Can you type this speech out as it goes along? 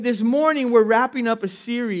This morning, we're wrapping up a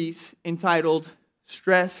series entitled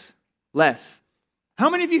Stress Less. How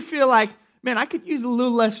many of you feel like, man, I could use a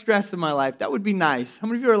little less stress in my life? That would be nice. How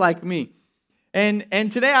many of you are like me? And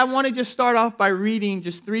today, I want to just start off by reading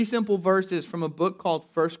just 3 simple verses from a book called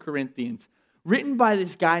 1 Corinthians, written by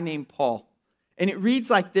this guy named Paul. And it reads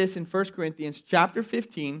like this in 1 Corinthians chapter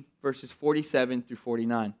 15, verses 47 through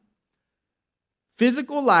 49.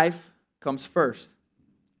 Physical life comes first,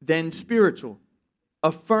 then spiritual.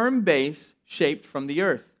 A firm base shaped from the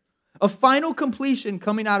earth. A final completion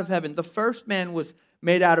coming out of heaven. The first man was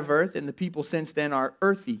made out of earth, and the people since then are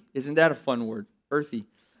earthy. Isn't that a fun word? Earthy.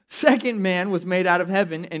 Second man was made out of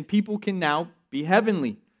heaven, and people can now be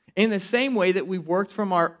heavenly. In the same way that we've worked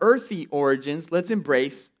from our earthy origins, let's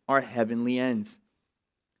embrace our heavenly ends.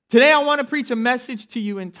 Today I want to preach a message to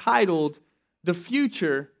you entitled, The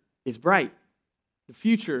Future is Bright. The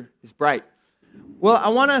future is bright. Well, I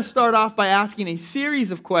want to start off by asking a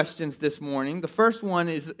series of questions this morning. The first one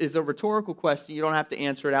is a rhetorical question. You don't have to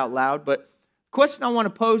answer it out loud. But the question I want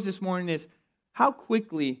to pose this morning is, how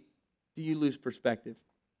quickly do you lose perspective?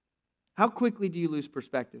 How quickly do you lose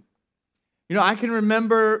perspective? You know, I can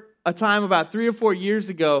remember a time about 3 or 4 years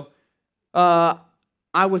ago. I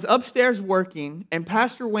was upstairs working, and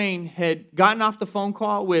Pastor Wayne had gotten off the phone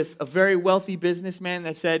call with a very wealthy businessman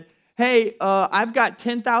that said, hey, I've got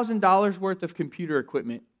 $10,000 worth of computer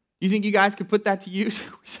equipment. You think you guys could put that to use? We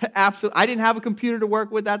said, absolutely. I didn't have a computer to work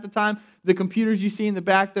with at the time. The computers you see in the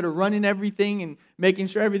back that are running everything and making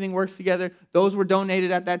sure everything works together, those were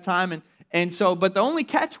donated at that time. But the only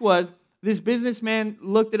catch was this businessman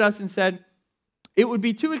looked at us and said, it would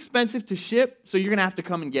be too expensive to ship, so you're going to have to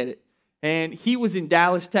come and get it. And he was in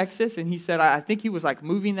Dallas, Texas, and he said, I think he was like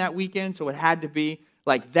moving that weekend, so it had to be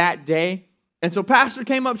like that day. And so Pastor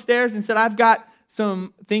came upstairs and said, I've got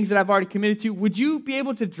some things that I've already committed to. Would you be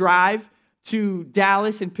able to drive to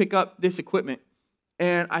Dallas and pick up this equipment?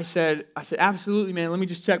 And I said, absolutely, man. Let me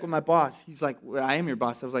just check with my boss. He's like, well, I am your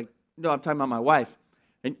boss. I was like, no, I'm talking about my wife.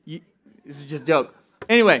 And this is just a joke.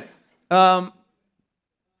 Anyway, so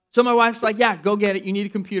my wife's like, yeah, go get it. You need a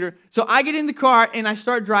computer. So I get in the car and I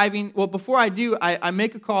start driving. Well, before I do, I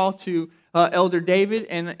make a call to Elder David,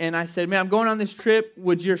 and I said, man, I'm going on this trip.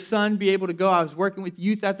 Would your son be able to go? I was working with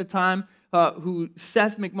youth at the time,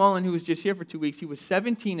 Seth McMullen, who was just here for 2 weeks. He was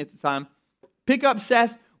 17 at the time. Pick up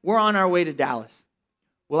Seth. We're on our way to Dallas.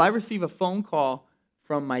 Well, I receive a phone call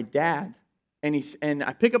from my dad, and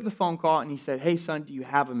I pick up the phone call, and he said, hey, son, do you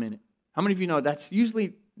have a minute? How many of you know that's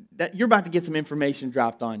usually that you're about to get some information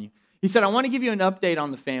dropped on you? He said, I want to give you an update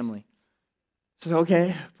on the family. I said,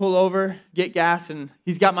 okay, pull over, get gas, and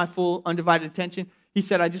he's got my full undivided attention. He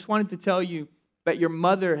said, I just wanted to tell you that your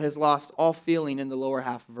mother has lost all feeling in the lower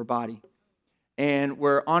half of her body, and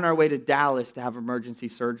we're on our way to Dallas to have emergency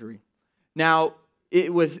surgery. Now,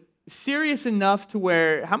 it was serious enough to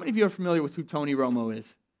where, how many of you are familiar with who Tony Romo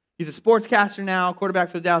is? He's a sportscaster now, quarterback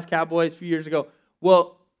for the Dallas Cowboys a few years ago.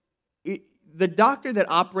 Well, the doctor that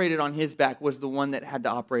operated on his back was the one that had to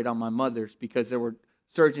operate on my mother's because there were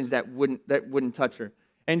surgeons that wouldn't touch her.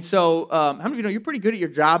 And so, how many of you know you're pretty good at your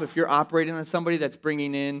job if you're operating on somebody that's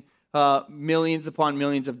bringing in millions upon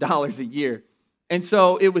millions of dollars a year? And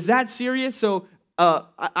so it was that serious. So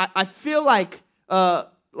I feel like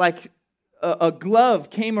a glove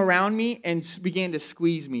came around me and began to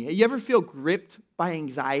squeeze me. You ever feel gripped by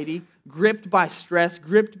anxiety, gripped by stress,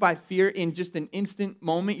 gripped by fear in just an instant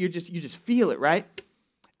moment? You just feel it, right?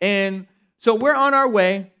 And so we're on our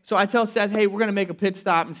way. So I tell Seth, hey, we're going to make a pit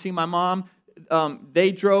stop and see my mom.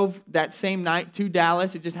 They drove that same night to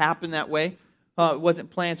Dallas. It just happened that way. It wasn't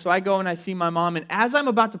planned. So I go and I see my mom. And as I'm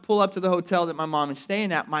about to pull up to the hotel that my mom is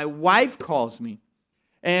staying at, my wife calls me.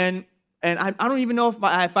 And I don't even know if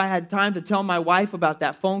I had time to tell my wife about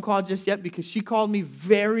that phone call just yet, because she called me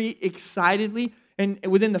very excitedly. And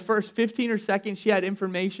within the first 15 or seconds, she had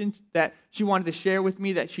information that she wanted to share with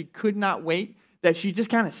me that she could not wait, that she just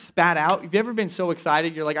kind of spat out. Have you ever been so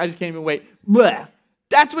excited? You're like, I just can't even wait. Blah.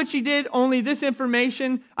 That's what she did, only this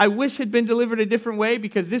information I wish had been delivered a different way,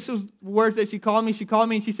 because this was words that she called me. She called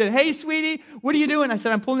me and she said, hey, sweetie, what are you doing? I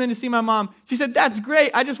said, I'm pulling in to see my mom. She said, that's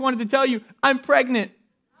great. I just wanted to tell you, I'm pregnant.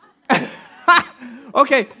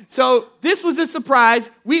 Okay, so this was a surprise.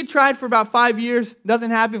 We had tried for about 5 years. Nothing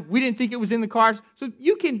happened. We didn't think it was in the cards. So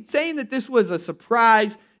saying that this was a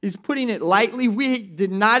surprise is putting it lightly. We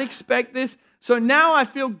did not expect this. So now I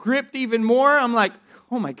feel gripped even more. I'm like,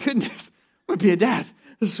 oh my goodness, I'm going to be a dad.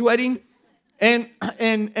 Sweating. And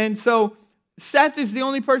so Seth is the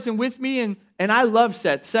only person with me, And I love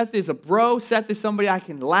Seth. Seth is a bro. Seth is somebody I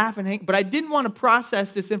can laugh and hang. But I didn't want to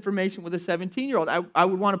process this information with a 17-year-old. I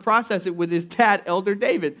would want to process it with his dad, Elder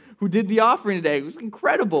David, who did the offering today. It was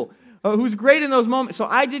incredible. Who's great in those moments. So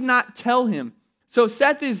I did not tell him. So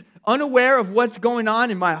Seth is unaware of what's going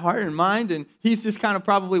on in my heart and mind. And he's just kind of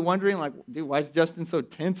probably wondering, like, dude, why is Justin so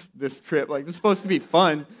tense this trip? Like, this is supposed to be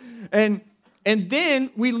fun. And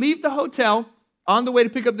then we leave the hotel on the way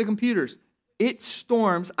to pick up the computers. It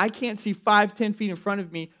storms. I can't see 5-10 feet in front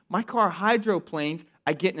of me. My car hydroplanes.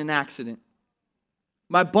 I get in an accident.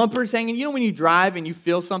 My bumper's hanging. You know when you drive and you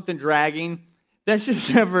feel something dragging? That's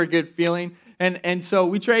just never a good feeling. And so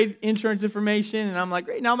we trade insurance information, and I'm like,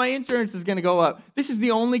 great, now my insurance is going to go up. This is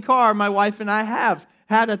the only car my wife and I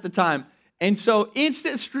had at the time. And so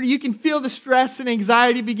you can feel the stress and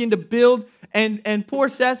anxiety begin to build. And poor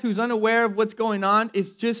Seth, who's unaware of what's going on,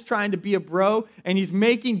 is just trying to be a bro. And he's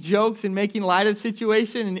making jokes and making light of the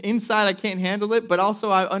situation. And inside, I can't handle it. But also,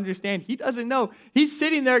 I understand he doesn't know. He's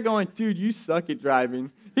sitting there going, dude, you suck at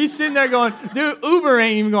driving. He's sitting there going, dude, Uber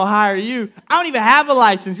ain't even going to hire you. I don't even have a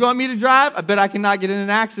license. You want me to drive? I bet I cannot get in an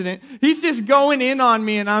accident. He's just going in on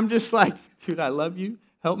me. And I'm just like, dude, I love you.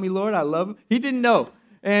 Help me, Lord. I love him. He didn't know.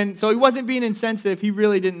 And so he wasn't being insensitive. He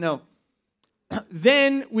really didn't know.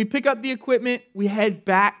 Then we pick up the equipment. We head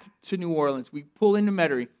back to New Orleans. We pull into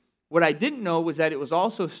Metairie. What I didn't know was that it was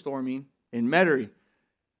also storming in Metairie,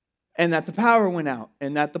 and that the power went out,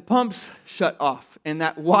 and that the pumps shut off, and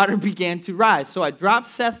that water began to rise. So I dropped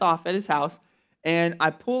Seth off at his house, and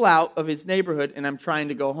I pull out of his neighborhood, and I'm trying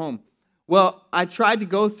to go home. Well, I tried to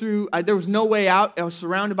go through. There was no way out. I was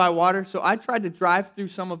surrounded by water, so I tried to drive through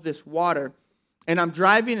some of this water, and I'm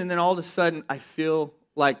driving, and then all of a sudden, I feel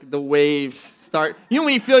like the waves start. You know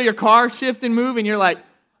when you feel your car shift and move and you're like,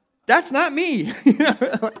 that's not me.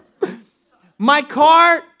 My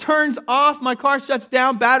car turns off. My car shuts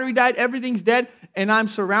down. Battery died. Everything's dead. And I'm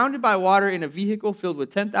surrounded by water in a vehicle filled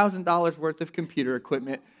with $10,000 worth of computer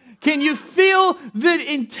equipment. Can you feel the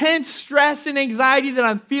intense stress and anxiety that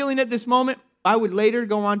I'm feeling at this moment? I would later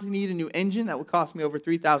go on to need a new engine. That would cost me over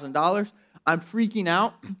 $3,000. I'm freaking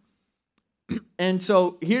out. And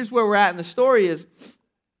so here's where we're at in the story is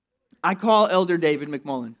I call Elder David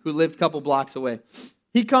McMullen, who lived a couple blocks away.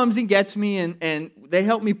 He comes and gets me, and they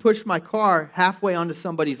help me push my car halfway onto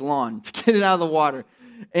somebody's lawn to get it out of the water.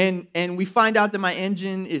 And we find out that my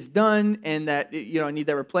engine is done and that I need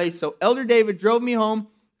that replaced. So Elder David drove me home,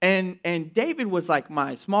 and David was like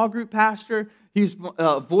my small group pastor. He was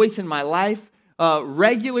a voice in my life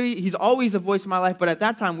regularly. He's always a voice in my life, but at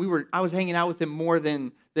that time I was hanging out with him more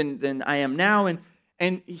than I am now.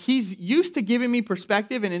 And he's used to giving me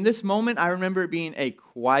perspective. And in this moment, I remember it being a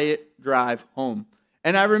quiet drive home.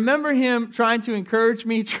 And I remember him trying to encourage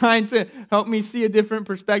me, trying to help me see a different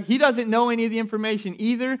perspective. He doesn't know any of the information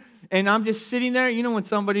either. And I'm just sitting there. You know when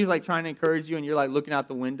somebody's like trying to encourage you and you're like looking out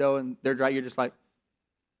the window and they're dry, you're just like,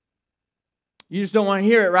 you just don't want to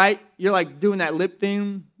hear it, right? You're like doing that lip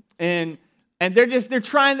thing. And they're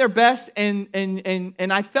trying their best. And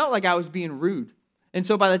I felt like I was being rude. And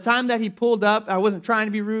so by the time that he pulled up, I wasn't trying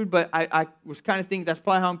to be rude, but I was kind of thinking that's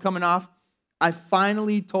probably how I'm coming off. I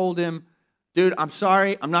finally told him, dude, I'm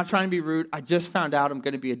sorry. I'm not trying to be rude. I just found out I'm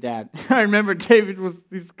going to be a dad. I remember David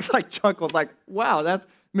he's like chuckled like, wow, that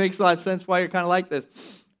makes a lot of sense why you're kind of like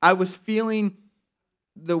this. I was feeling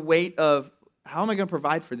the weight of how am I going to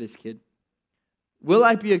provide for this kid? Will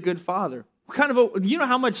I be a good father? Do you know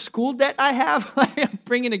how much school debt I have? I'm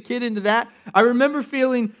bringing a kid into that. I remember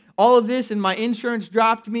feeling all of this, and my insurance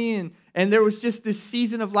dropped me, and there was just this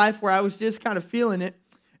season of life where I was just kind of feeling it.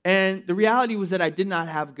 And the reality was that I did not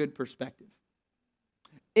have good perspective.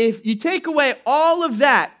 If you take away all of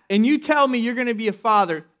that and you tell me you're going to be a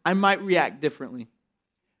father, I might react differently.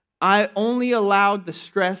 I only allowed the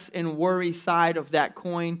stress and worry side of that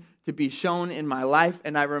coin to be shown in my life,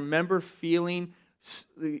 and I remember feeling.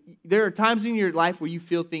 There are times in your life where you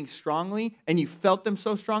feel things strongly, and you felt them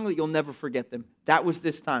so strongly, you'll never forget them. That was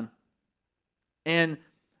this time. And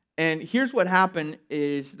here's what happened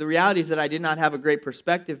is the reality is that I did not have a great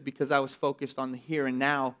perspective because I was focused on the here and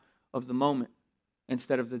now of the moment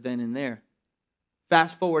instead of the then and there.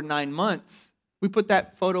 Fast forward 9 months. We put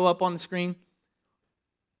that photo up on the screen.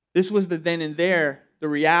 This was the then and there, the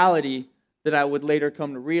reality that I would later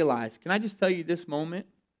come to realize. Can I just tell you this moment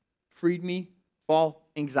freed me all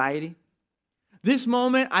anxiety? This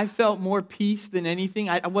moment, I felt more peace than anything.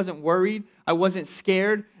 I wasn't worried. I wasn't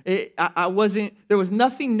scared. There was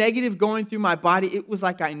nothing negative going through my body. It was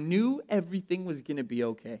like I knew everything was going to be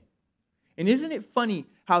okay. And isn't it funny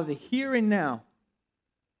how the here and now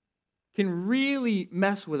can really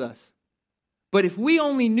mess with us? But if we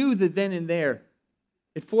only knew the then and there,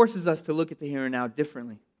 It forces us to look at the here and now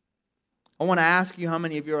differently. I want to ask you how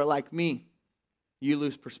many of you are like me. You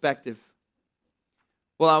lose perspective.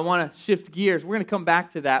 Well, I want to shift gears. We're going to come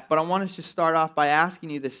back to that, but I want us to start off by asking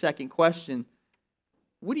you the second question.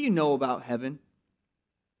 What do you know about heaven?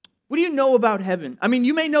 What do you know about heaven? I mean,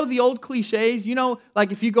 you may know the old cliches. You know,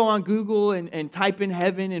 like if you go on Google and type in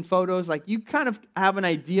heaven in photos, like you kind of have an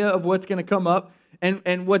idea of what's going to come up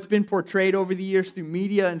and what's been portrayed over the years through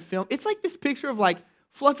media and film. It's like this picture of like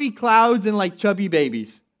fluffy clouds and like chubby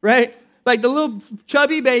babies, right? Like the little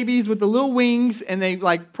chubby babies with the little wings, and they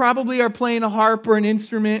like probably are playing a harp or an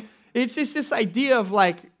instrument. It's just this idea of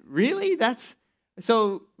like, really?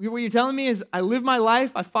 So what you're telling me is I live my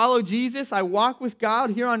life, I follow Jesus, I walk with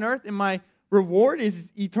God here on earth, and my reward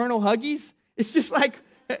is eternal Huggies? It's just like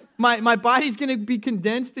my body's going to be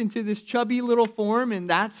condensed into this chubby little form, and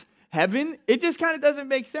that's heaven? It just kind of doesn't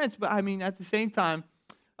make sense. But I mean, at the same time,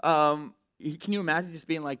 can you imagine just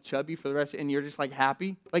being like chubby for the rest, and you're just like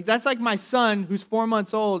happy? Like that's like my son who's 4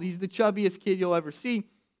 months old. He's the chubbiest kid you'll ever see.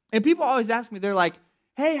 And people always ask me, they're like,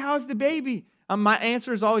 hey, how's the baby? My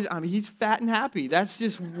answer is always, he's fat and happy. That's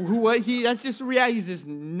just that's just the reality. He's just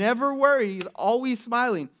never worried. He's always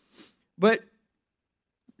smiling. But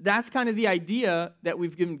that's kind of the idea that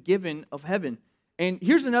we've been given of heaven. And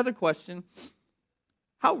here's another question.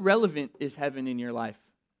 How relevant is heaven in your life?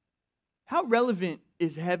 How relevant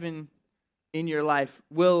is heaven in your life?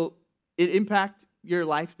 Will it impact your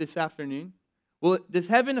life this afternoon? Does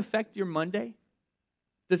heaven affect your Monday?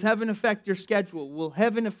 Does heaven affect your schedule? Will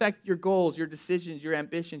heaven affect your goals, your decisions, your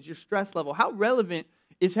ambitions, your stress level? How relevant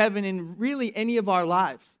is heaven in really any of our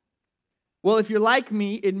lives? Well, if you're like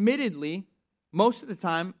me, admittedly, most of the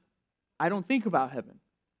time, I don't think about heaven.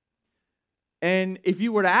 And if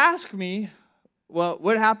you were to ask me, well,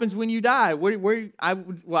 what happens when you die?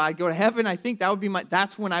 I go to heaven. I think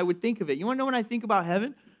that's when I would think of it. You want to know when I think about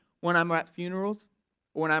heaven? When I'm at funerals,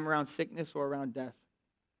 or when I'm around sickness or around death.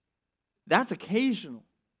 That's occasional.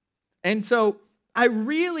 And so I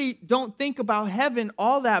really don't think about heaven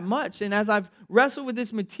all that much. And as I've wrestled with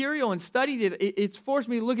this material and studied it, it's forced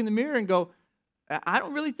me to look in the mirror and go, I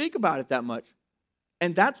don't really think about it that much.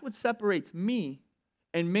 And that's what separates me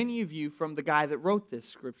and many of you from the guy that wrote this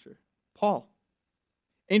scripture, Paul.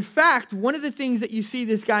 In fact, one of the things that you see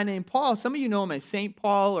this guy named Paul, some of you know him as St.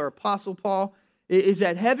 Paul or Apostle Paul, is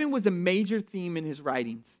that heaven was a major theme in his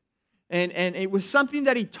writings. And it was something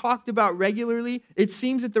that he talked about regularly. It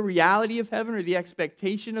seems that the reality of heaven or the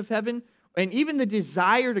expectation of heaven and even the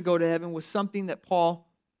desire to go to heaven was something that Paul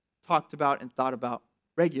talked about and thought about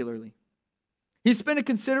regularly. He spent a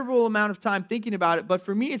considerable amount of time thinking about it, but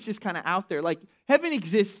for me, it's just kind of out there. Like, heaven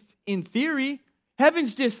exists in theory.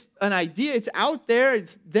 Heaven's just an idea. It's out there.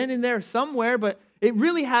 It's then and there somewhere, but it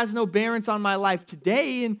really has no bearance on my life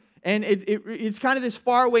today, and it's kind of this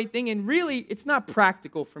faraway thing, and really, it's not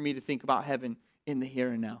practical for me to think about heaven in the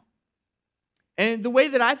here and now. And the way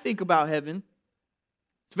that I think about heaven,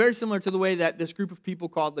 it's very similar to the way that this group of people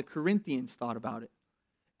called the Corinthians thought about it.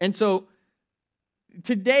 And so,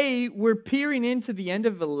 today, we're peering into the end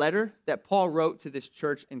of a letter that Paul wrote to this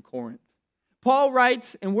church in Corinth. Paul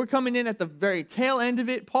writes, and we're coming in at the very tail end of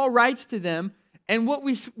it. Paul writes to them, and what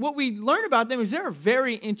we learn about them is they're a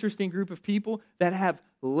very interesting group of people that have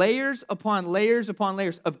layers upon layers upon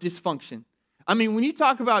layers of dysfunction. I mean, when you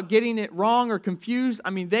talk about getting it wrong or confused,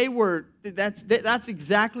 I mean, that's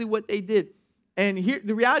exactly what they did. And here,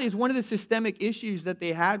 the reality is one of the systemic issues that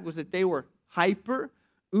they had was that they were hyper,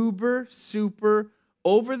 uber, super,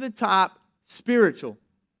 over-the-top spiritual.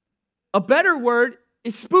 A better word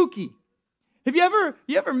is spooky. Have you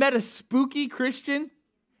ever met a spooky Christian?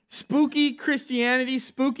 Spooky Christianity,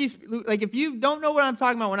 like if you don't know what I'm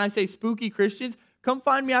talking about when I say spooky Christians, come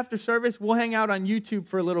find me after service. We'll hang out on YouTube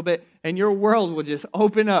for a little bit, and your world will just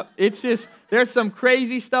open up. It's just, there's some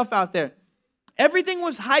crazy stuff out there. Everything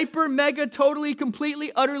was hyper, mega, totally,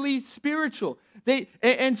 completely, utterly spiritual.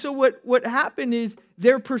 And so what happened is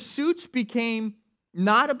their pursuits became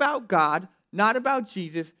not about God, not about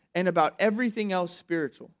Jesus, and about everything else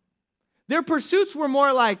spiritual. Their pursuits were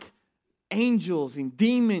more like angels and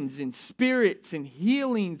demons and spirits and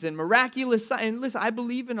healings and miraculous signs. And listen, I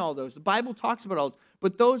believe in all those. The Bible talks about all those,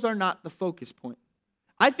 but those are not the focus point.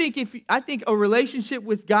 I think a relationship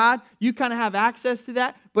with God, you kind of have access to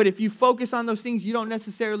that, but if you focus on those things, you don't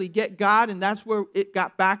necessarily get God, and that's where it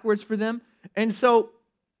got backwards for them. And so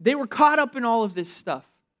they were caught up in all of this stuff.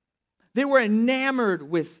 They were enamored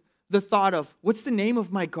with the thought of, what's the name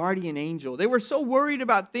of my guardian angel? They were so worried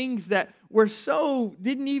about things that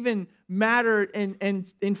didn't even matter.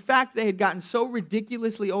 And in fact, they had gotten so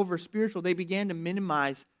ridiculously over spiritual, they began to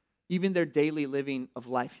minimize even their daily living of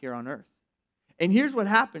life here on earth. And here's what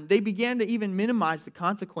happened. They began to even minimize the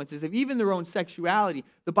consequences of even their own sexuality.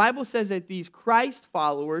 The Bible says that these Christ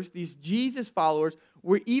followers, these Jesus followers,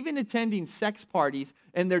 were even attending sex parties,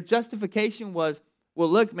 and their justification was, well,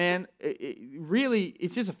 look, man, really,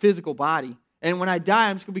 it's just a physical body. And when I die,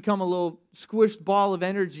 I'm just going to become a little squished ball of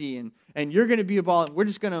energy, and you're going to be a ball,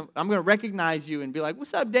 and I'm going to recognize you and be like,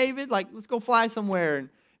 what's up, David? Like, let's go fly somewhere. And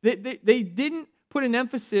they didn't put an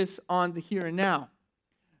emphasis on the here and now.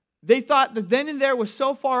 They thought that then and there was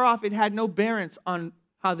so far off, it had no bearance on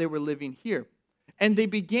how they were living here. And they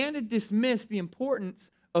began to dismiss the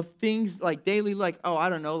importance of things like daily, like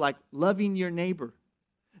loving your neighbor.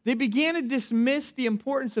 They began to dismiss the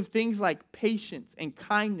importance of things like patience and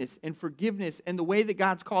kindness and forgiveness and the way that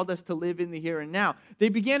God's called us to live in the here and now. They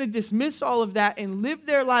began to dismiss all of that and live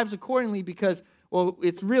their lives accordingly because, well,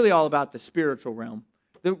 it's really all about the spiritual realm.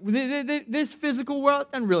 This physical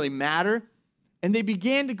world doesn't really matter. And they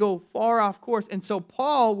began to go far off course. And so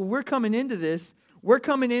Paul, when we're coming into this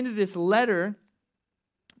letter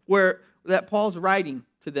that Paul's writing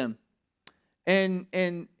to them.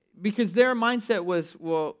 And because their mindset was,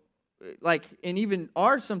 well, like, and even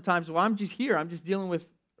ours sometimes, well, I'm just here. I'm just dealing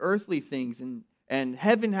with earthly things. And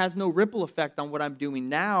heaven has no ripple effect on what I'm doing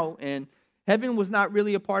now. And heaven was not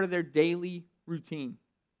really a part of their daily routine.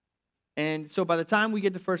 And so by the time we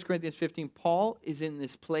get to 1 Corinthians 15, Paul is in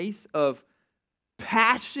this place of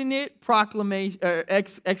passionate proclamation,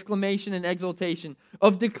 exclamation and exultation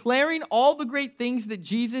of declaring all the great things that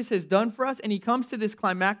Jesus has done for us. And he comes to this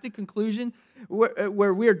climactic conclusion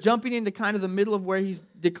where we are jumping into kind of the middle of where he's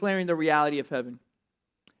declaring the reality of heaven.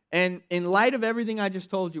 And in light of everything I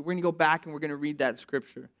just told you, we're going to go back and we're going to read that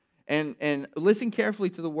scripture. And listen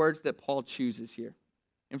carefully to the words that Paul chooses here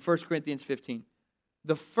in 1 Corinthians 15.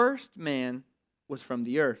 The first man was from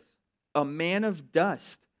the earth, a man of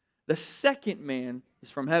dust. The second man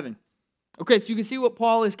is from heaven. Okay, so you can see what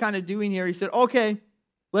Paul is kind of doing here. He said, okay,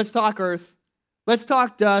 let's talk earth. Let's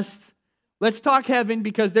talk dust. Let's talk heaven,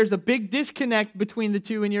 because there's a big disconnect between the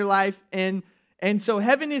two in your life. And so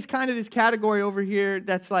heaven is kind of this category over here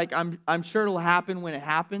that's like, I'm sure it'll happen when it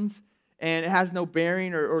happens. And it has no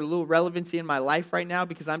bearing or little relevancy in my life right now,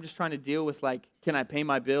 because I'm just trying to deal with, like, can I pay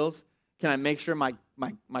my bills? Can I make sure my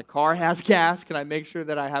car has gas? Can I make sure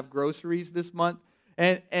that I have groceries this month?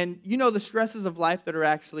 And you know the stresses of life that are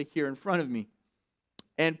actually here in front of me.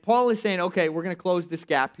 And Paul is saying, okay, we're going to close this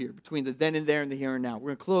gap here between the then and there and the here and now. We're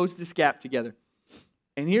going to close this gap together.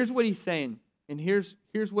 And here's what he's saying. And here's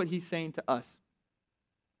what he's saying to us.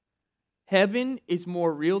 Heaven is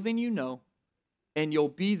more real than you know, and you'll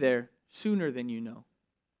be there sooner than you know.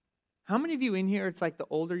 How many of you in here, it's like the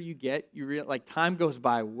older you get, you realize like time goes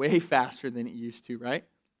by way faster than it used to, right?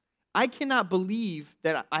 I cannot believe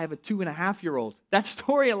that I have a 2.5-year-old. That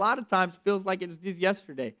story a lot of times feels like it was just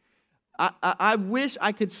yesterday. I wish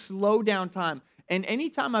I could slow down time. And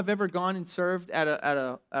anytime I've ever gone and served at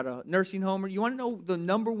a nursing home, you want to know the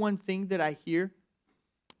number one thing that I hear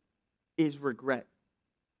is regret.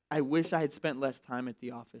 I wish I had spent less time at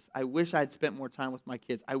the office. I wish I had spent more time with my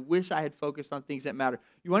kids. I wish I had focused on things that matter.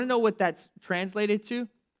 You want to know what that's translated to?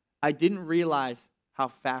 I didn't realize how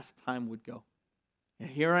fast time would go. And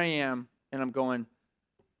here I am, and I'm going,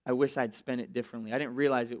 I wish I'd spent it differently. I didn't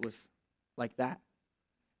realize it was like that.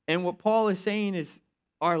 And what Paul is saying is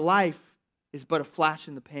our life is but a flash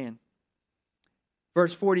in the pan.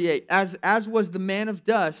 Verse 48, as was the man of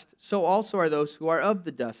dust, so also are those who are of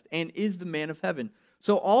the dust, and is the man of heaven.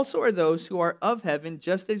 So also are those who are of heaven,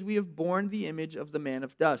 just as we have borne the image of the man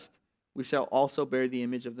of dust. We shall also bear the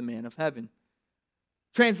image of the man of heaven.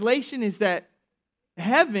 Translation is that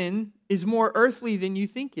heaven is more earthly than you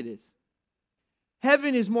think it is.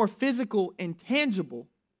 Heaven is more physical and tangible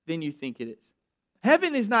than you think it is.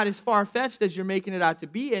 Heaven is not as far-fetched as you're making it out to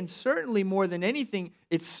be, and certainly more than anything,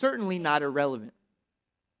 it's certainly not irrelevant.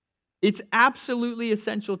 It's absolutely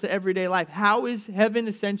essential to everyday life. How is heaven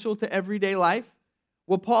essential to everyday life?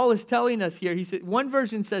 Well, Paul is telling us here, he said, one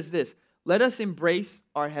version says this, let us embrace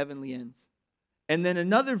our heavenly ends. And then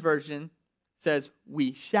another version says,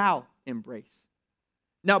 we shall embrace.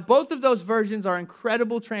 Now, both of those versions are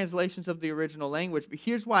incredible translations of the original language, but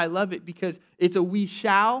here's why I love it, because it's a we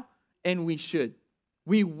shall and we should.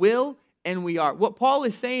 We will and we are. What Paul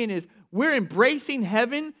is saying is we're embracing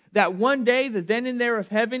heaven, that one day the then and there of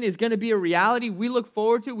heaven is going to be a reality. We look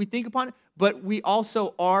forward to it, we think upon it, but we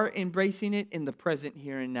also are embracing it in the present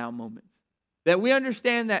here and now moments. That we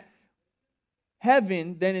understand that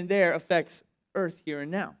heaven then and there affects earth here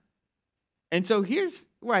and now. And so here's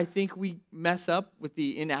where I think we mess up with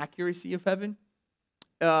the inaccuracy of heaven.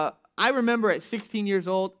 I remember at 16 years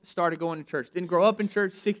old, started going to church. Didn't grow up in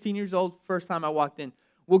church, 16 years old, first time I walked in.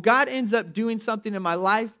 Well, God ends up doing something in my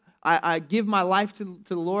life. I give my life to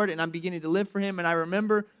the Lord, and I'm beginning to live for Him. And I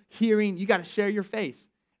remember hearing, you got to share your faith.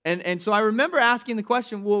 And so I remember asking the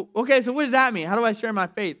question, well, okay, so what does that mean? How do I share my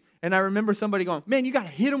faith? And I remember somebody going, man, you got to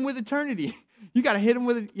hit them with eternity. You got to hit them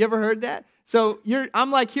with it. You ever heard that? So I'm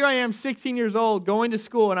like, here I am, 16 years old, going to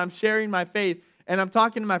school, and I'm sharing my faith. And I'm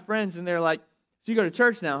talking to my friends, and they're like, so you go to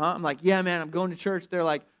church now, huh? I'm like, yeah, man, I'm going to church. They're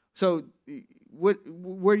like, so where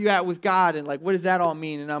are you at with God? And like, what does that all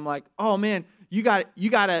mean? And I'm like, oh, man, you got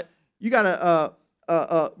to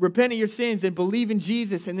repent of your sins and believe in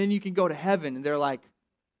Jesus, and then you can go to heaven. And they're like,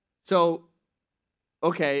 so,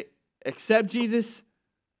 okay, accept Jesus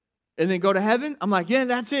and then go to heaven? I'm like, yeah,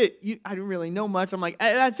 that's it. I didn't really know much. I'm like,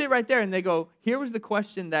 that's it right there. And they go, here was the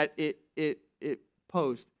question that it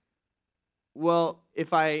posed. Well,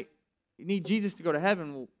 if I need Jesus to go to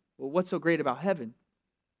heaven, well, what's so great about heaven?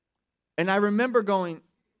 And I remember going,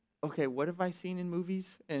 okay, what have I seen in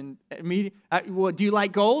movies and media? Well, do you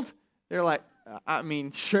like gold? They're like, I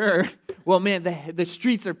mean, sure. Well, man, the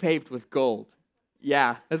streets are paved with gold.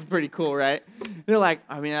 Yeah, that's pretty cool, right? They're like,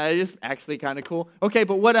 I mean, that is actually kind of cool. Okay,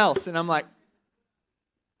 but what else? And I'm like,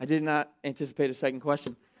 I did not anticipate a second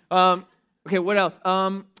question. Okay, what else?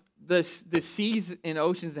 The seas and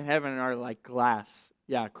oceans in heaven are like glass.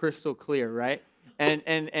 Yeah, crystal clear, right?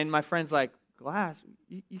 And my friend's like, glass?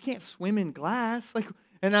 You can't swim in glass. Like,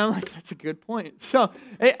 and I'm like, that's a good point. So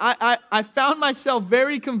I found myself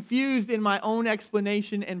very confused in my own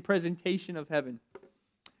explanation and presentation of heaven.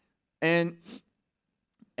 And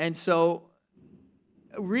so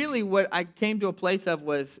really what I came to a place of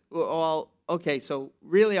was, well, okay, so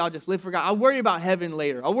really I'll just live for God. I'll worry about heaven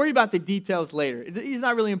later. I'll worry about the details later. It's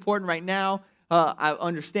not really important right now. I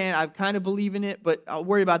understand. I kind of believe in it, but I'll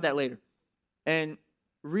worry about that later. And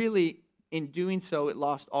really, in doing so, it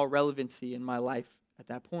lost all relevancy in my life at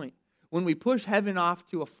that point. When we push heaven off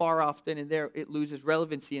to a far off then and there, it loses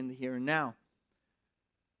relevancy in the here and now.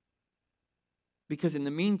 Because in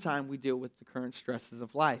the meantime, we deal with the current stresses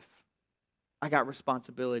of life. I got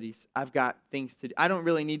responsibilities. I've got things to do. I don't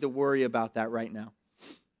really need to worry about that right now.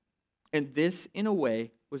 And this, in a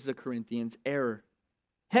way, was the Corinthians' error.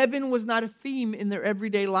 Heaven was not a theme in their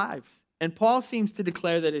everyday lives. And Paul seems to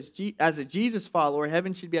declare that as a Jesus follower,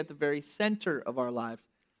 heaven should be at the very center of our lives.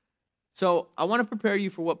 So I want to prepare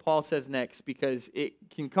you for what Paul says next, because it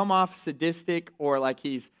can come off sadistic or like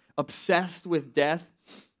he's obsessed with death.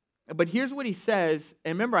 But here's what he says.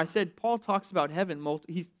 And remember, I said Paul talks about heaven.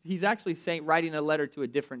 He's actually writing a letter to a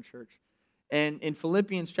different church. And in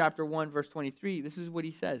Philippians chapter 1, verse 23, this is what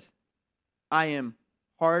he says. I am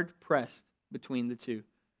hard pressed between the two.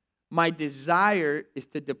 My desire is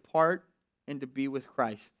to depart and to be with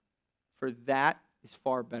Christ, for that is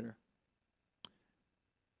far better.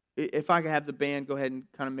 If I could have the band go ahead and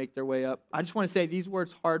kind of make their way up. I just want to say these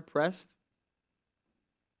words, hard pressed,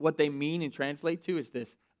 what they mean and translate to is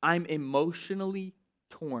this. I'm emotionally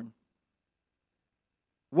torn.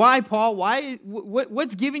 Why, Paul? Why?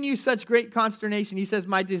 What's giving you such great consternation? He says,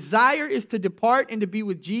 my desire is to depart and to be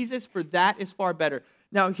with Jesus, for that is far better.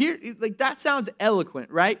 Now, here, like that sounds eloquent,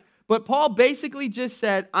 right? But Paul basically just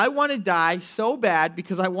said, I want to die so bad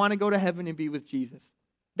because I want to go to heaven and be with Jesus.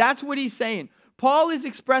 That's what he's saying. Paul is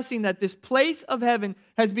expressing that this place of heaven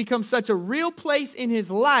has become such a real place in his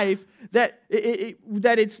life that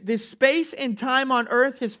it's this space and time on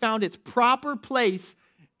earth has found its proper place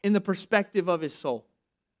in the perspective of his soul.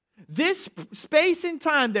 This space and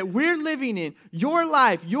time that we're living in, your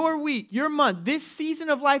life, your week, your month, this season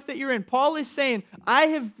of life that you're in, Paul is saying, I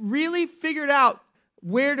have really figured out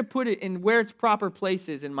where to put it and where its proper place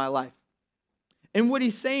is in my life. And what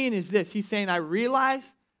he's saying is this. He's saying, I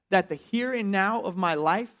realize that the here and now of my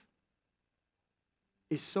life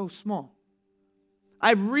is so small.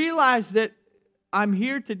 I've realized that I'm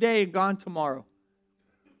here today and gone tomorrow.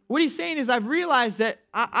 What he's saying is I've realized that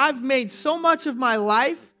I've made so much of my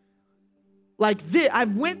life like this.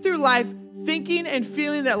 I've went through life thinking and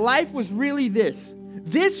feeling that life was really this.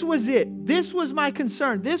 This was it. This was my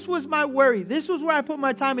concern. This was my worry. This was where I put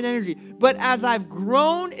my time and energy. But as I've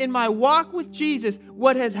grown in my walk with Jesus,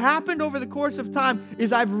 what has happened over the course of time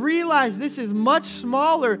is I've realized this is much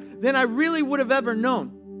smaller than I really would have ever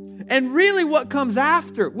known. And really what comes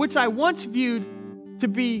after, which I once viewed to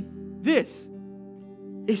be this,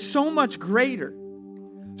 is so much greater.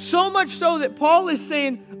 So much so that Paul is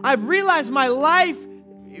saying, I've realized my life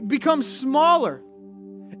becomes smaller.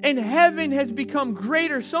 And heaven has become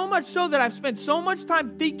greater, so much so that I've spent so much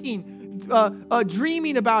time thinking,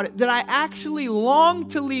 dreaming about it, that I actually long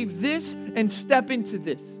to leave this and step into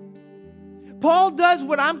this. Paul does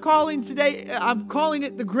what I'm calling today, I'm calling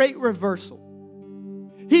it the great reversal.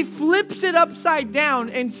 He flips it upside down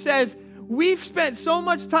and says, we've spent so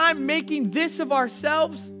much time making this of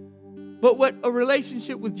ourselves, but what a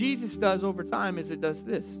relationship with Jesus does over time is it does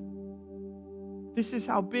this. This is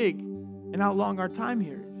how big and how long our time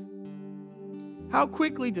here is. How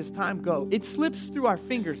quickly does time go? It slips through our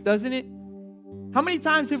fingers, doesn't it? How many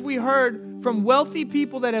times have we heard from wealthy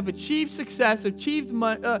people that have achieved success, achieved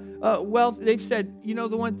wealth? They've said, you know,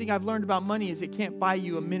 the one thing I've learned about money is it can't buy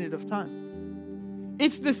you a minute of time.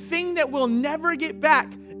 It's the thing that we'll never get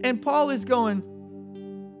back. And Paul is going,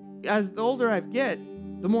 as the older I get,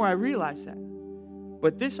 the more I realize that.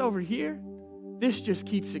 But this over here, this just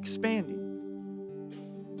keeps expanding.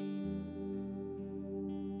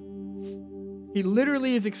 He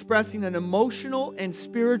literally is expressing an emotional and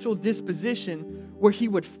spiritual disposition where he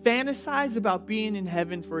would fantasize about being in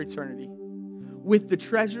heaven for eternity with the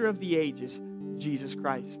treasure of the ages, Jesus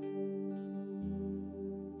Christ.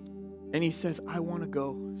 And he says, I want to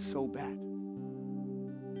go so bad.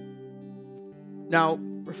 Now,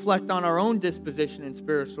 reflect on our own disposition and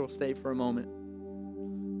spiritual state for a moment.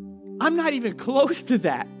 I'm not even close to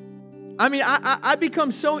that. I mean, I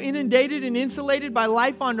become so inundated and insulated by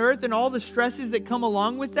life on earth and all the stresses that come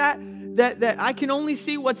along with that I can only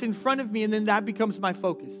see what's in front of me, and then that becomes my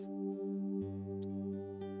focus.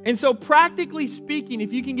 And so practically speaking,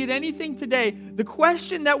 if you can get anything today, the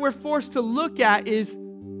question that we're forced to look at is,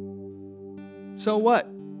 so what?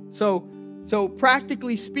 So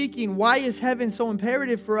practically speaking, why is heaven so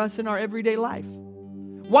imperative for us in our everyday life?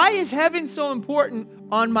 Why is heaven so important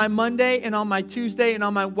on my Monday and on my Tuesday and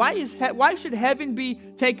on my... Why should heaven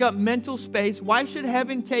take up mental space? Why should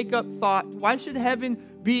heaven take up thought? Why should heaven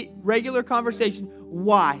be regular conversation?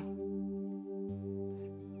 Why?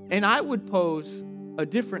 And I would pose a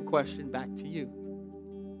different question back to you.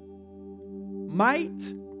 Might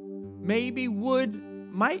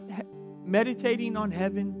meditating on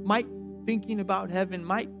heaven, might thinking about heaven,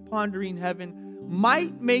 might pondering heaven,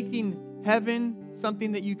 might making heaven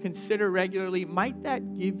something that you consider regularly, might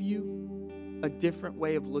that give you a different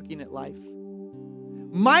way of looking at life?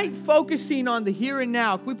 Might focusing on the here and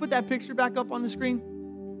now, can we put that picture back up on the screen?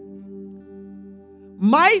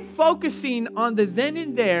 Might focusing on the then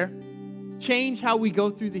and there change how we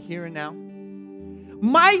go through the here and now?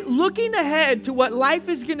 Might looking ahead to what life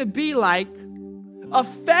is going to be like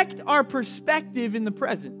affect our perspective in the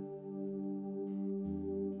present?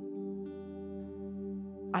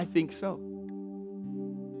 I think so.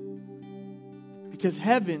 Because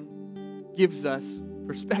heaven gives us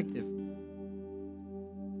perspective.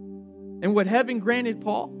 And what heaven granted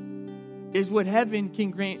Paul is what heaven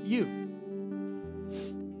can grant you.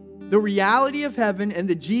 The reality of heaven and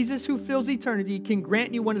the Jesus who fills eternity can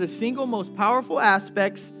grant you one of the single most powerful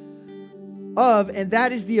aspects of, and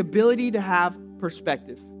that is the ability to have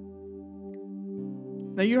perspective.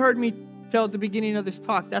 Now, you heard me tell at the beginning of this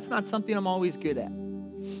talk, that's not something I'm always good at.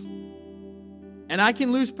 And I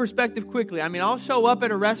can lose perspective quickly. I mean, I'll show up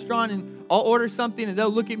at a restaurant and I'll order something and they'll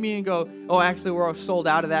look at me and go, oh, actually, we're all sold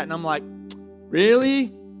out of that. And I'm like,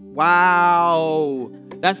 really? Wow.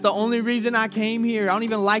 That's the only reason I came here. I don't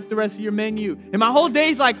even like the rest of your menu. And my whole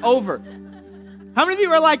day's like over. How many of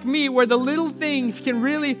you are like me where the little things can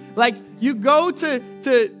really, like you go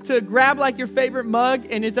to grab like your favorite mug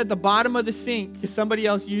and it's at the bottom of the sink because somebody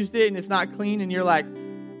else used it and it's not clean and you're like,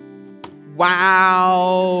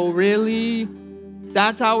 wow, really?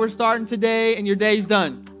 That's how we're starting today, and your day's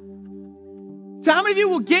done. So how many of you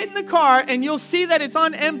will get in the car, and you'll see that it's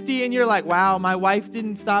on empty, and you're like, wow, my wife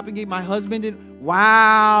didn't stop and get, my husband didn't.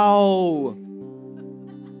 Wow.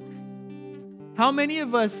 How many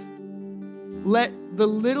of us let the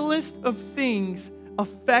littlest of things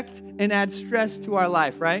affect and add stress to our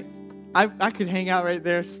life, right? I could hang out right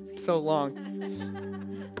there so long.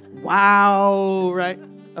 Wow, right?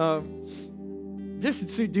 Just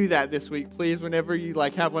to do that this week, please, whenever you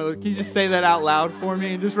like have one of those. Can you just say that out loud for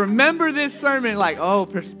me? And just remember this sermon, like, oh,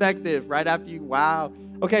 perspective, right after you, wow.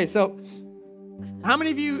 Okay, so how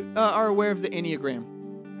many of you are aware of the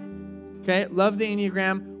Enneagram? Okay, love the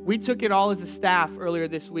Enneagram. We took it all as a staff earlier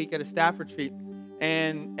this week at a staff retreat.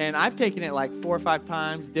 And I've taken it like 4 or 5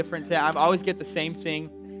 times, different. I always get the same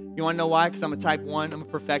thing. You want to know why? Because I'm a type 1. I'm a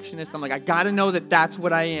perfectionist. I'm like, I got to know that that's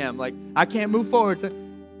what I am. Like, I can't move forward.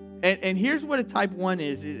 And here's what a type 1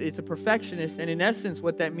 is. It's a perfectionist. And in essence,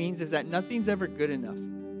 what that means is that nothing's ever good enough.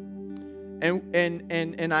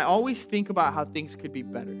 And I always think about how things could be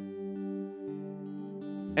better.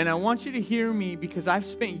 And I want you to hear me because I've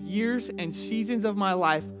spent years and seasons of my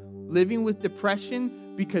life living with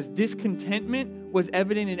depression because discontentment was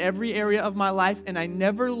evident in every area of my life. And I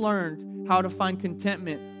never learned how to find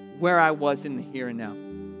contentment where I was in the here and now.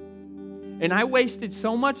 And I wasted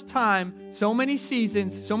so much time, so many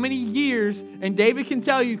seasons, so many years, and David can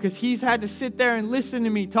tell you because he's had to sit there and listen to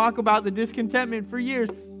me talk about the discontentment for years.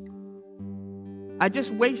 I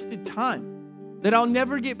just wasted time that I'll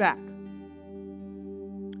never get back.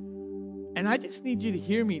 And I just need you to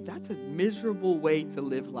hear me. That's a miserable way to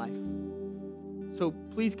live life. So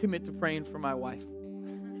please commit to praying for my wife.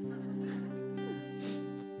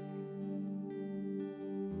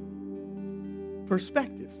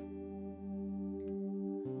 Perspective.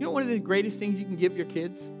 You know one of the greatest things you can give your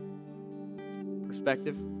kids?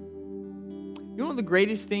 Perspective. You know one of the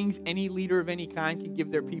greatest things any leader of any kind can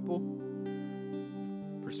give their people?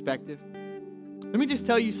 Perspective. Let me just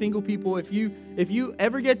tell you, single people, if you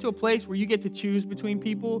ever get to a place where you get to choose between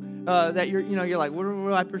people that you're like, what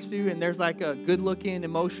will I pursue? And there's like a good-looking,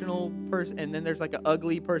 emotional person, and then there's like an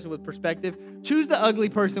ugly person with perspective. Choose the ugly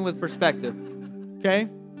person with perspective. Okay?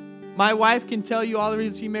 My wife can tell you all the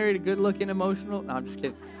reasons she married a good-looking, emotional. No, I'm just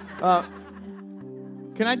kidding.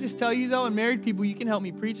 Can I just tell you, though, and married people, you can help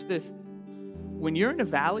me preach this. When you're in a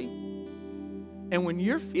valley and when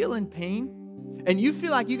you're feeling pain and you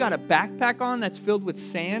feel like you got a backpack on that's filled with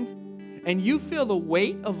sand and you feel the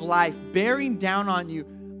weight of life bearing down on you,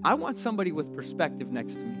 I want somebody with perspective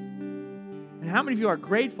next to me. And how many of you are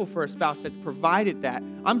grateful for a spouse that's provided that?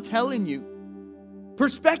 I'm telling you,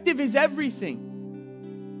 perspective is everything.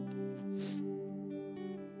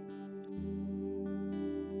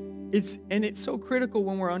 It's so critical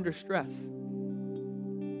when we're under stress.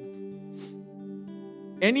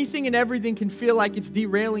 Anything and everything can feel like it's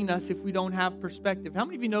derailing us if we don't have perspective. How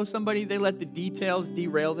many of you know somebody, they let the details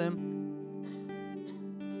derail them?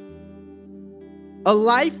 A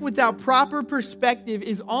life without proper perspective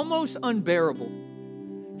is almost unbearable.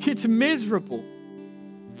 It's miserable.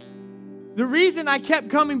 The reason I kept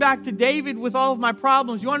coming back to David with all of my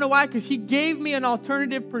problems, you want to know why? Because he gave me an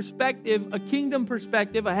alternative perspective, a kingdom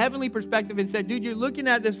perspective, a heavenly perspective, and said, dude, you're looking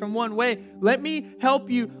at this from one way. Let me help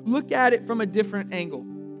you look at it from a different angle.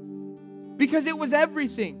 Because it was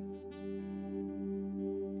everything.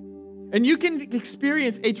 And you can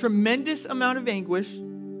experience a tremendous amount of anguish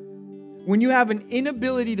when you have an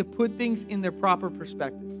inability to put things in their proper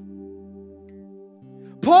perspective.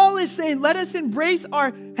 Paul is saying, let us embrace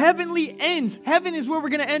our heavenly ends. Heaven is where we're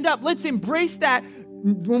going to end up. Let's embrace that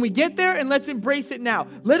when we get there, and let's embrace it now.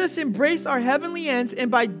 Let us embrace our heavenly ends,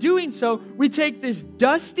 and by doing so, we take this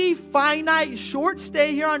dusty, finite, short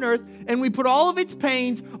stay here on earth, and we put all of its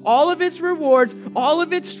pains, all of its rewards, all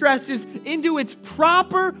of its stresses into its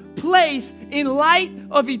proper place in light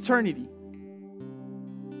of eternity.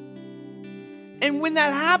 And when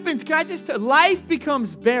that happens, can I just tell you, life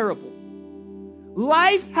becomes bearable.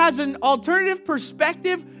 Life has an alternative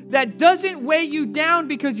perspective that doesn't weigh you down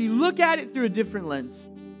because you look at it through a different lens.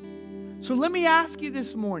 So let me ask you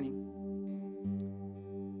this morning,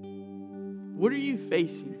 what are you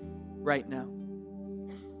facing right now?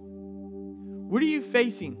 What are you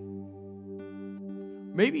facing?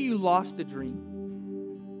 Maybe you lost a dream.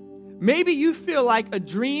 Maybe you feel like a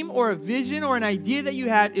dream or a vision or an idea that you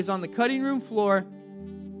had is on the cutting room floor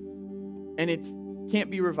and it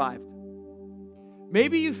can't be revived.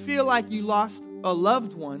 Maybe you feel like you lost a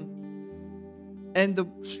loved one and the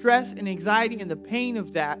stress and anxiety and the pain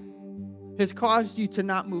of that has caused you to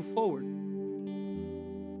not move forward.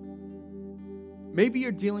 Maybe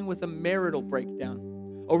you're dealing with a marital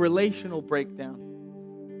breakdown, a relational breakdown.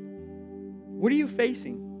 What are you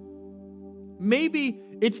facing? Maybe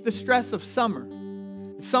it's the stress of summer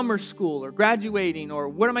school or graduating, or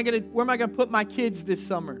where am I going to put my kids this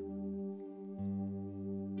summer?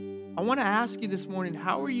 I want to ask you this morning,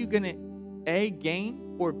 how are you going to A,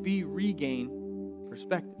 gain or B, regain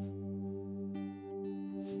perspective?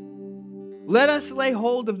 Let us lay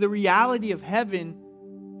hold of the reality of heaven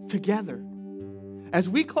together. As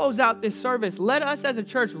we close out this service, let us as a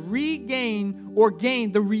church regain or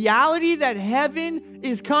gain the reality that heaven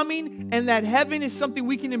is coming and that heaven is something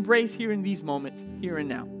we can embrace here in these moments, here and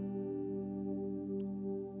now.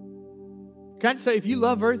 Can I just say, if you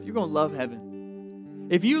love earth, you're going to love heaven.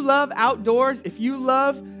 If you love outdoors, if you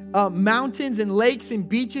love mountains and lakes and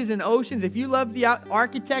beaches and oceans, if you love the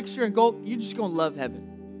architecture and gold, you're just going to love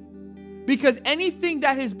heaven. Because anything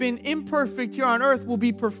that has been imperfect here on earth will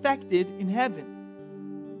be perfected in heaven.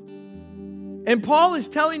 And Paul is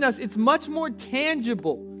telling us it's much more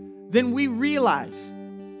tangible than we realize.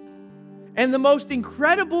 And the most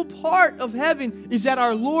incredible part of heaven is that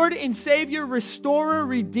our Lord and Savior, Restorer,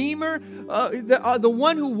 Redeemer, the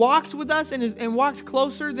one who walks with us and walks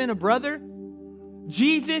closer than a brother,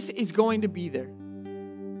 Jesus is going to be there.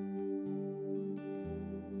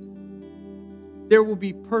 There will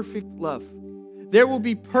be perfect love. There will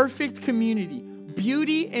be perfect community,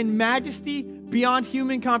 beauty and majesty beyond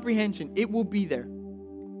human comprehension. It will be there.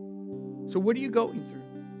 So what are you going through?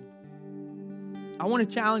 I want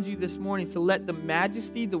to challenge you this morning to let the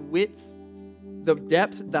majesty, the width, the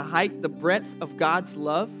depth, the height, the breadth of God's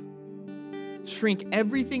love shrink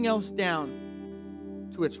everything else down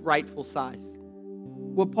to its rightful size.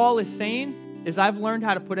 What Paul is saying is I've learned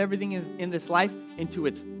how to put everything in this life into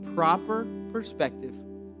its proper perspective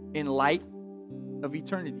in light of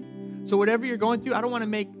eternity. So whatever you're going through, I don't want to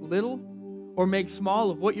make little or make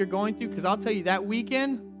small of what you're going through, because I'll tell you that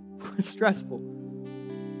weekend was stressful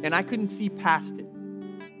and I couldn't see past it.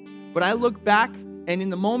 But I look back, and in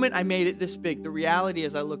the moment I made it this big. The reality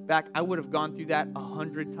is I look back, I would have gone through that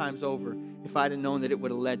 100 times over if I'd have known that it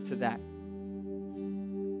would have led to that.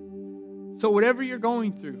 So whatever you're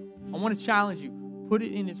going through, I want to challenge you, put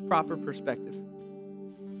it in its proper perspective.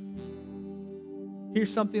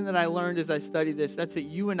 Here's something that I learned as I studied this. That's that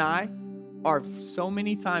you and I are so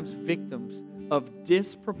many times victims of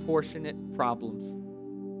disproportionate problems.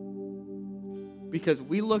 Because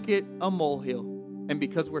we look at a molehill, and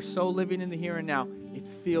because we're so living in the here and now, it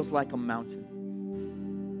feels like a mountain.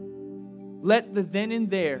 Let the then and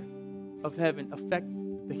there of heaven affect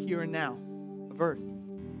the here and now of earth.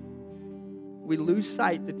 We lose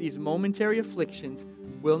sight that these momentary afflictions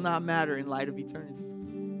will not matter in light of eternity.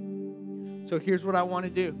 So here's what I want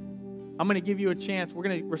to do. I'm going to give you a chance. We're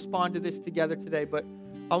going to respond to this together today, but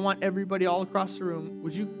I want everybody all across the room,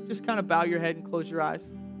 would you just kind of bow your head and close your eyes?